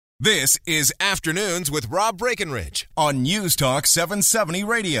This is Afternoons with Rob Breckenridge on News Talk 770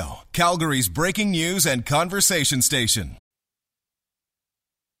 Radio, Calgary's breaking news and conversation station.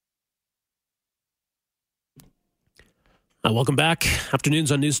 Welcome back.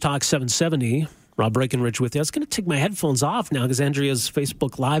 Afternoons on News Talk 770. Rob Breckenridge with you. I was going to take my headphones off now because Andrea's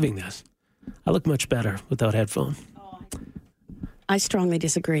Facebook Living this. I look much better without headphones. I strongly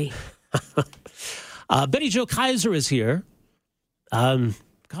disagree. Betty Jo Kaiser is here.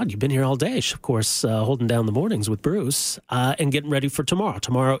 God, you've been here all day, of course, holding down the mornings with Bruce and getting ready for tomorrow.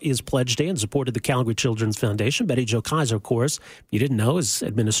 Tomorrow is Pledge Day in support of the Calgary Children's Foundation. Betty Jo Kaiser, of course, if you didn't know, is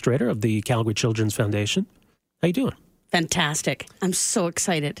administrator of the Calgary Children's Foundation. How you doing? Fantastic. I'm so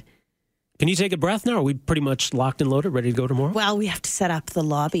excited. Can you take a breath now? Are we pretty much locked and loaded, ready to go tomorrow? Well, we have to set up the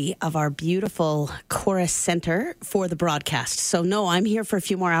lobby of our beautiful Chorus Center for the broadcast. So, no, I'm here for a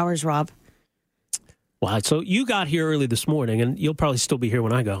few more hours, Rob. Wow. So you got here early this morning, and you'll probably still be here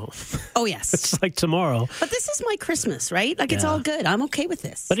when I go home. Oh, yes. It's like tomorrow. But this is my Christmas, right? Like, it's all good. I'm okay with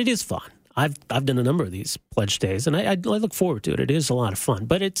this. But it is fun. I've done a number of these pledge days, and I look forward to it. It is a lot of fun.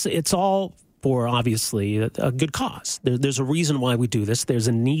 But it's all for, obviously, a good cause. There's a reason why we do this. There's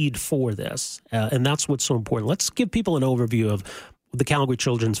a need for this, and that's what's so important. Let's give people an overview of what the Calgary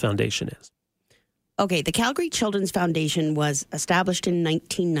Children's Foundation is. Okay, the Calgary Children's Foundation was established in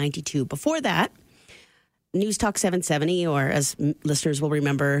 1992. Before that, News Talk 770, or as listeners will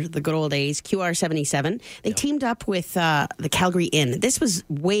remember, the good old days, QR77, they teamed up with the Calgary Inn. This was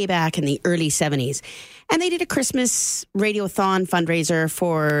way back in the early 70s. And they did a Christmas radiothon fundraiser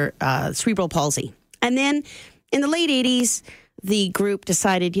for cerebral palsy. And then in the late 80s, the group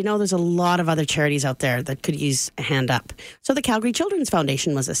decided, there's a lot of other charities out there that could use a hand up. So the Calgary Children's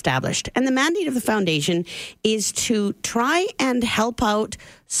Foundation was established. And the mandate of the foundation is to try and help out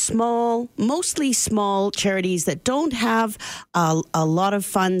mostly small charities that don't have a lot of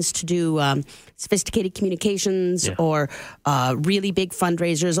funds to do sophisticated communications or really big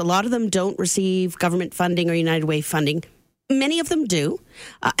fundraisers. A lot of them don't receive government funding or United Way funding. Many of them do.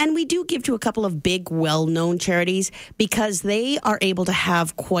 And we do give to a couple of big, well-known charities because they are able to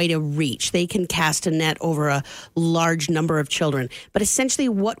have quite a reach. They can cast a net over a large number of children. But essentially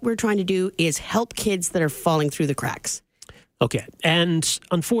what we're trying to do is help kids that are falling through the cracks. Okay. And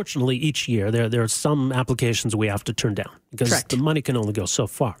unfortunately, each year, there are some applications we have to turn down because the money can only go so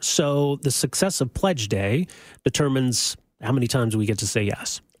far. So the success of Pledge Day determines how many times we get to say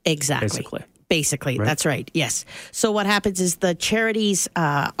yes. Exactly. Basically, right? That's right. Yes. So what happens is the charities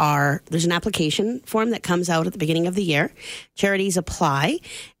there's an application form that comes out at the beginning of the year. Charities apply,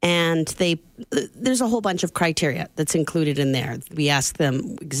 and there's a whole bunch of criteria that's included in there. We ask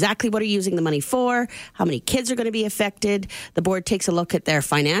them exactly what are you using the money for, how many kids are going to be affected. The board takes a look at their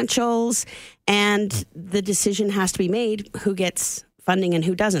financials, and the decision has to be made who gets funding and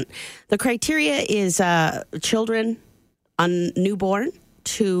who doesn't. The criteria is children newborn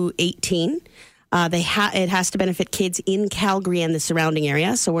to 18. It has to benefit kids in Calgary and the surrounding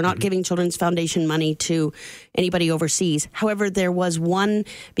area. So we're not giving Children's Foundation money to anybody overseas. However, there was one,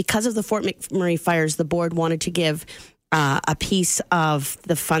 because of the Fort McMurray fires, the board wanted to give a piece of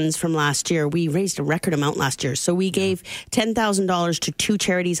the funds from last year. We raised a record amount last year. So we gave $10,000 to two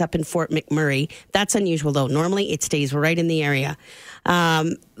charities up in Fort McMurray. That's unusual, though. Normally, it stays right in the area.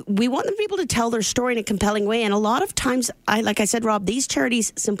 We want them to be able to tell their story in a compelling way. And a lot of times, like I said, Rob, these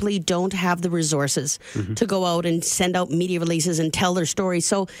charities simply don't have the resources to go out and send out media releases and tell their story.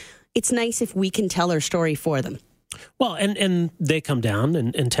 So it's nice if we can tell their story for them. Well, and they come down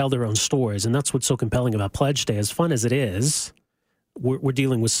and tell their own stories, and that's what's so compelling about Pledge Day. As fun as it is, we're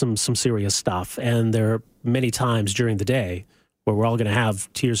dealing with some serious stuff, and there are many times during the day where we're all going to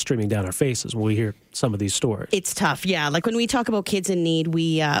have tears streaming down our faces when we hear some of these stories. It's tough, yeah. Like when we talk about kids in need,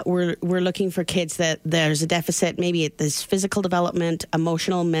 we're looking for kids that there's a deficit, maybe at this physical development,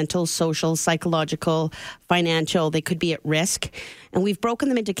 emotional, mental, social, psychological, financial. They could be at risk. And we've broken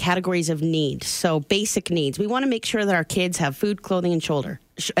them into categories of need. So basic needs. We want to make sure that our kids have food, clothing, and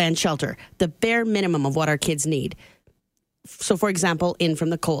shelter. The bare minimum of what our kids need. So, for example, In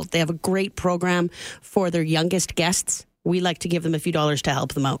From the Cold. They have a great program for their youngest guests. We like to give them a few dollars to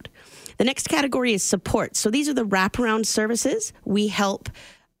help them out. The next category is support. So these are the wraparound services we help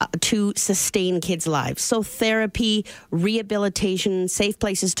to sustain kids' lives. So therapy, rehabilitation, safe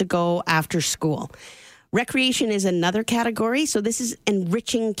places to go after school. Recreation is another category. So this is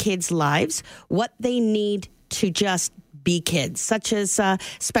enriching kids' lives, what they need to just be kids, such as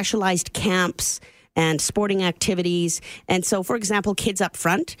specialized camps, and sporting activities. And so, for example, Kids Up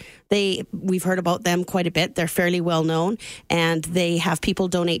Front, we've heard about them quite a bit. They're fairly well known, and they have people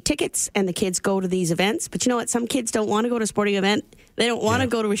donate tickets, and the kids go to these events. But you know what? Some kids don't want to go to a sporting event. They don't want to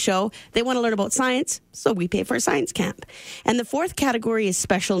go to a show. They want to learn about science, so we pay for a science camp. And the fourth category is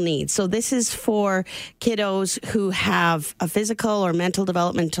special needs. So this is for kiddos who have a physical or mental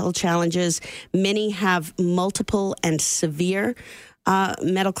developmental challenges. Many have multiple and severe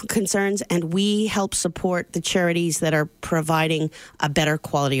medical concerns, and we help support the charities that are providing a better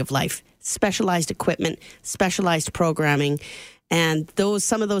quality of life. Specialized equipment, specialized programming. And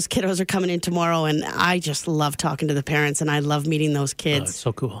some of those kiddos are coming in tomorrow, and I just love talking to the parents, and I love meeting those kids. It's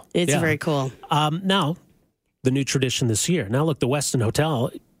so cool. It's very cool. Now, the new tradition this year. Now, look, the Westin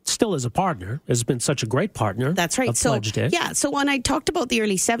Hotel still is a partner, has been such a great partner. That's right. Of Pledge Day. Yeah. So when I talked about the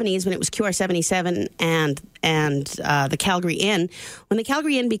early 70s, when it was QR77 and the Calgary Inn, when the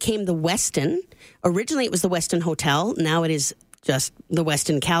Calgary Inn became the Westin, originally it was the Westin Hotel. Now it is just the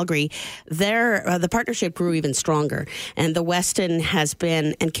Westin Calgary. The partnership grew even stronger, and the Westin has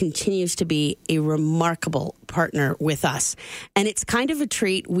been and continues to be a remarkable partner with us. And it's kind of a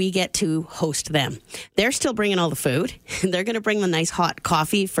treat. We get to host them. They're still bringing all the food. They're going to bring the nice hot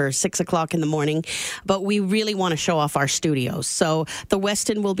coffee for 6 o'clock in the morning, but we really want to show off our studios. So the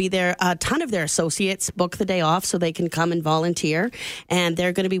Westin will be there. A ton of their associates book the day off so they can come and volunteer, and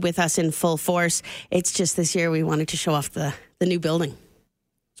they're going to be with us in full force. It's just this year we wanted to show off the new building.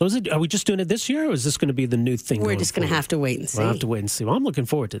 So are we just doing it this year, or is this going to be the new thing? We're just going to have to wait and see. We'll have to wait and see. Well, I'm looking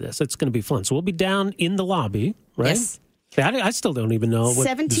forward to this. It's going to be fun. So we'll be down in the lobby, right? Yes. I still don't even know what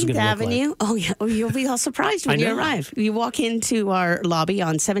 17th this is going to Avenue. look like. Oh, yeah. Oh, you'll be all surprised when you arrive. You walk into our lobby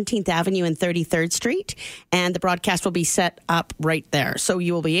on 17th Avenue and 33rd Street, and the broadcast will be set up right there. So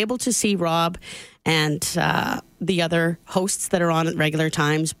you will be able to see Rob and the other hosts that are on at regular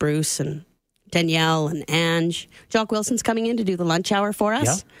times, Bruce and Danielle and Ange. Jock Wilson's coming in to do the lunch hour for us.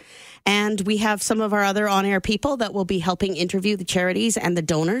 Yeah. And we have some of our other on-air people that will be helping interview the charities and the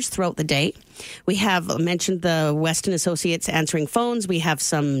donors throughout the day. We have mentioned the Westin Associates answering phones. We have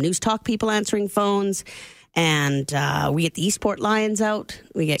some News Talk people answering phones. And we get the Eastport Lions out.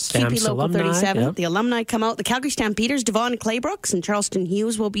 We get QP Local 37. Yep. The alumni come out. The Calgary Stampeders, Devon Claybrooks and Charleston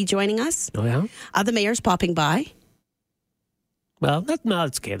Hughes will be joining us. Oh, yeah? The mayor's popping by. Well, that's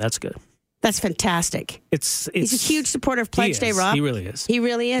okay. That's good. That's fantastic. He's a huge supporter of Pledge Day, Rob. He really is. He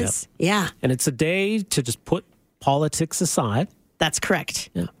really is. Yep. Yeah. And it's a day to just put politics aside. That's correct.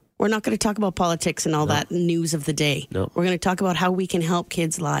 Yeah. We're not going to talk about politics and all that news of the day. No. We're going to talk about how we can help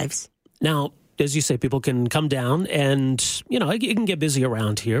kids' lives. Now, as you say, people can come down and, it can get busy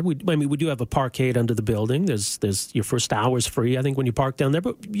around here. We do have a parkade under the building. There's your first hour's free, I think, when you park down there.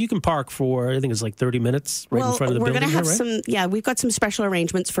 But you can park for, I think it's like 30 minutes in front of the building. We're going to have right? we've got some special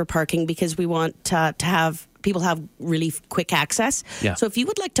arrangements for parking because we want to have people have really quick access. Yeah. So if you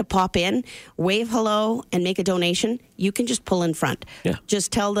would like to pop in, wave hello, and make a donation, you can just pull in front. Yeah.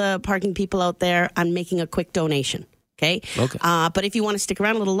 Just tell the parking people out there, I'm making a quick donation. Okay. But if you want to stick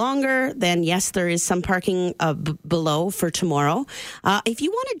around a little longer, then yes, there is some parking below for tomorrow. If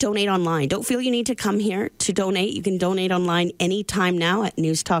you want to donate online, don't feel you need to come here to donate. You can donate online anytime now at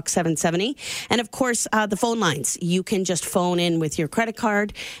News Talk 770. And of course, the phone lines. You can just phone in with your credit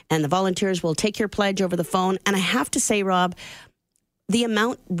card and the volunteers will take your pledge over the phone. And I have to say, Rob, the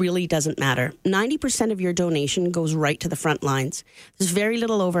amount really doesn't matter. 90% of your donation goes right to the front lines. There's very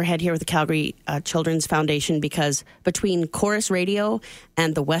little overhead here with the Calgary Children's Foundation because between Chorus Radio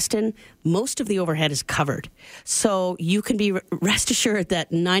and the Westin, most of the overhead is covered. So you can be rest assured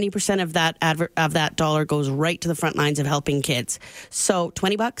that 90% of that dollar goes right to the front lines of helping kids. So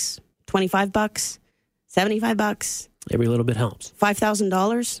 $20, $25, $75. Every little bit helps.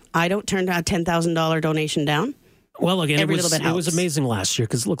 $5,000. I don't turn a $10,000 donation down. Well, again, it was amazing last year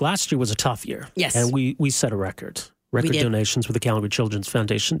because, look, last year was a tough year. Yes. And we set a record donations with the Calgary Children's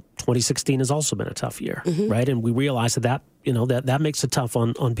Foundation. 2016 has also been a tough year, right? And we realize that makes it tough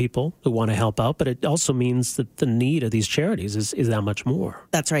on people who want to help out, but it also means that the need of these charities is that much more.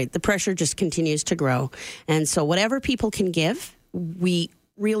 That's right. The pressure just continues to grow. And so whatever people can give, we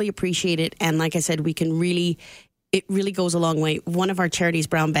really appreciate it. And like I said, it really goes a long way. One of our charities,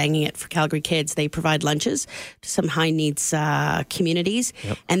 Brown Banging It for Calgary Kids, they provide lunches to some high-needs communities,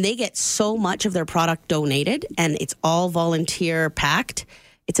 and they get so much of their product donated, and it's all volunteer-packed.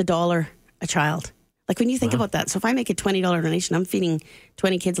 It's $1 a child. Like, when you think about that, so if I make a $20 donation, I'm feeding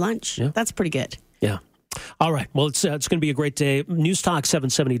 20 kids lunch. Yeah. That's pretty good. Yeah. All right. Well, it's going to be a great day.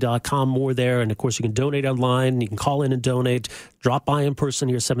 Newstalk770.com, more there. And, of course, you can donate online. You can call in and donate. Drop by in person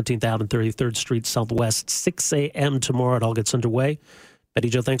here, 17th Avenue, 33rd Street Southwest, 6 a.m. tomorrow. It all gets underway. Betty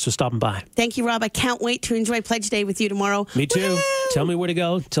Jo, thanks for stopping by. Thank you, Rob. I can't wait to enjoy Pledge Day with you tomorrow. Me too. Woo! Tell me where to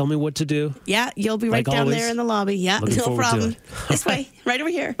go. Tell me what to do. Yeah, you'll be right down there in the lobby. Yeah, no problem. This way, right over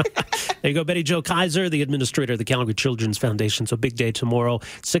here. There you go, Betty Jo Kaiser, the administrator of the Calgary Children's Foundation. So big day tomorrow,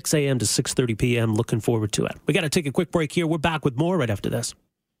 6 a.m. to 6:30 p.m. Looking forward to it. We got to take a quick break here. We're back with more right after this.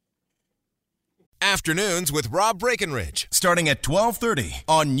 Afternoons with Rob Breckenridge, starting at 12:30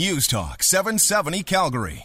 on News Talk 770 Calgary.